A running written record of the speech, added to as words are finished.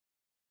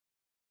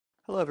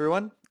Hello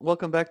everyone,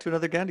 welcome back to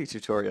another Gandi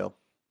tutorial.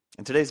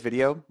 In today's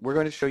video, we're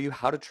going to show you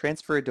how to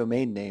transfer a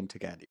domain name to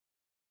Gandi.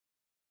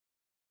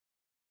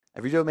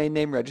 Every domain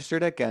name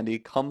registered at Gandi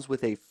comes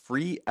with a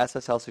free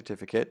SSL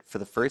certificate for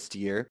the first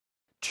year,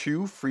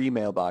 2 free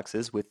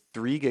mailboxes with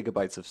 3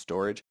 gigabytes of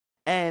storage,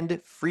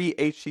 and free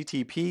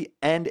HTTP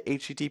and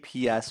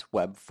HTTPS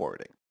web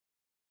forwarding.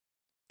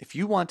 If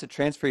you want to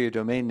transfer your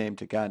domain name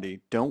to Gandhi,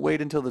 don't wait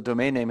until the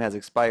domain name has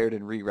expired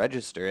and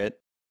re-register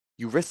it.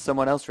 You risk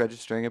someone else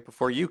registering it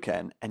before you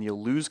can, and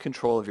you'll lose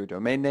control of your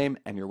domain name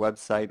and your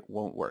website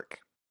won't work.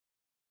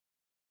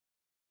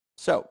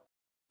 So,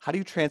 how do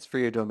you transfer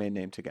your domain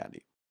name to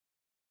Gandhi?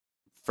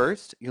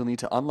 First, you'll need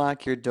to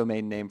unlock your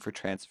domain name for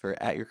transfer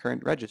at your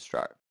current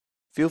registrar.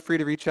 Feel free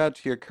to reach out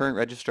to your current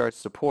registrar's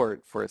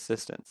support for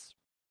assistance.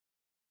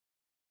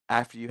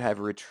 After you have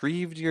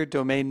retrieved your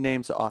domain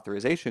name's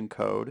authorization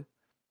code,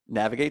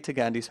 navigate to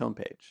Gandhi's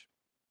homepage.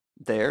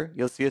 There,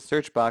 you'll see a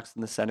search box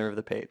in the center of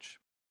the page.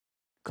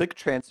 Click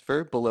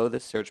Transfer below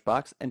this search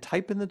box and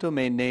type in the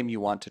domain name you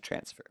want to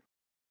transfer.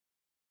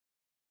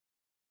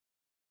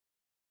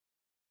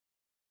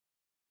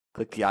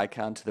 Click the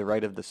icon to the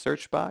right of the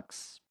search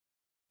box,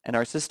 and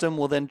our system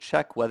will then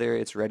check whether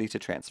it's ready to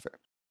transfer.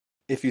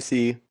 If you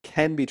see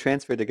Can be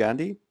transferred to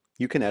Gandhi,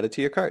 you can add it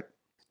to your cart,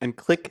 and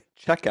click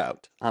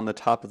Checkout on the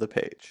top of the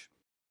page.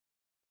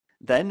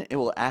 Then it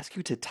will ask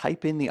you to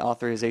type in the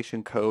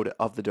authorization code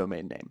of the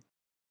domain name.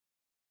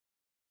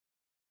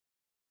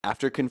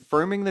 After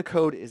confirming the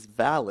code is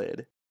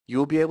valid, you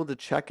will be able to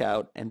check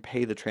out and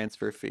pay the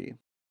transfer fee.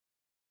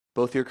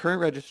 Both your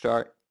current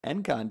registrar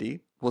and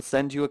Gandhi will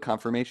send you a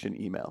confirmation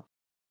email.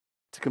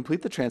 To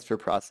complete the transfer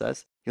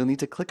process, you'll need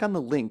to click on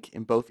the link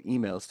in both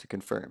emails to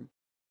confirm.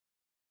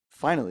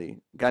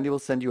 Finally, Gandhi will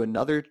send you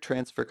another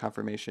transfer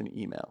confirmation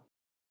email.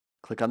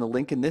 Click on the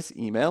link in this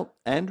email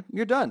and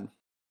you're done.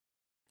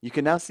 You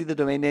can now see the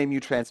domain name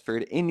you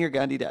transferred in your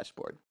Gandhi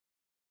dashboard.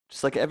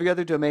 Just like every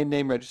other domain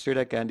name registered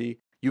at Gandhi,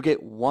 you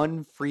get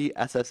 1 free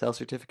SSL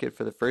certificate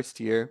for the first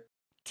year,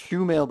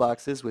 2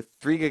 mailboxes with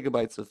 3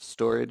 gigabytes of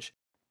storage,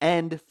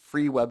 and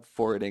free web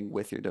forwarding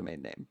with your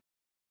domain name.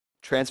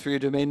 Transfer your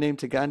domain name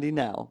to Gandhi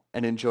now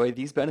and enjoy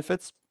these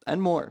benefits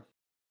and more.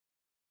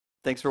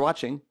 Thanks for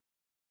watching.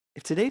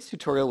 If today's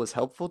tutorial was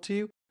helpful to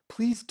you,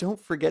 please don't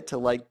forget to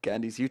like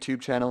Gandhi's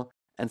YouTube channel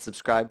and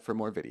subscribe for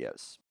more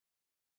videos.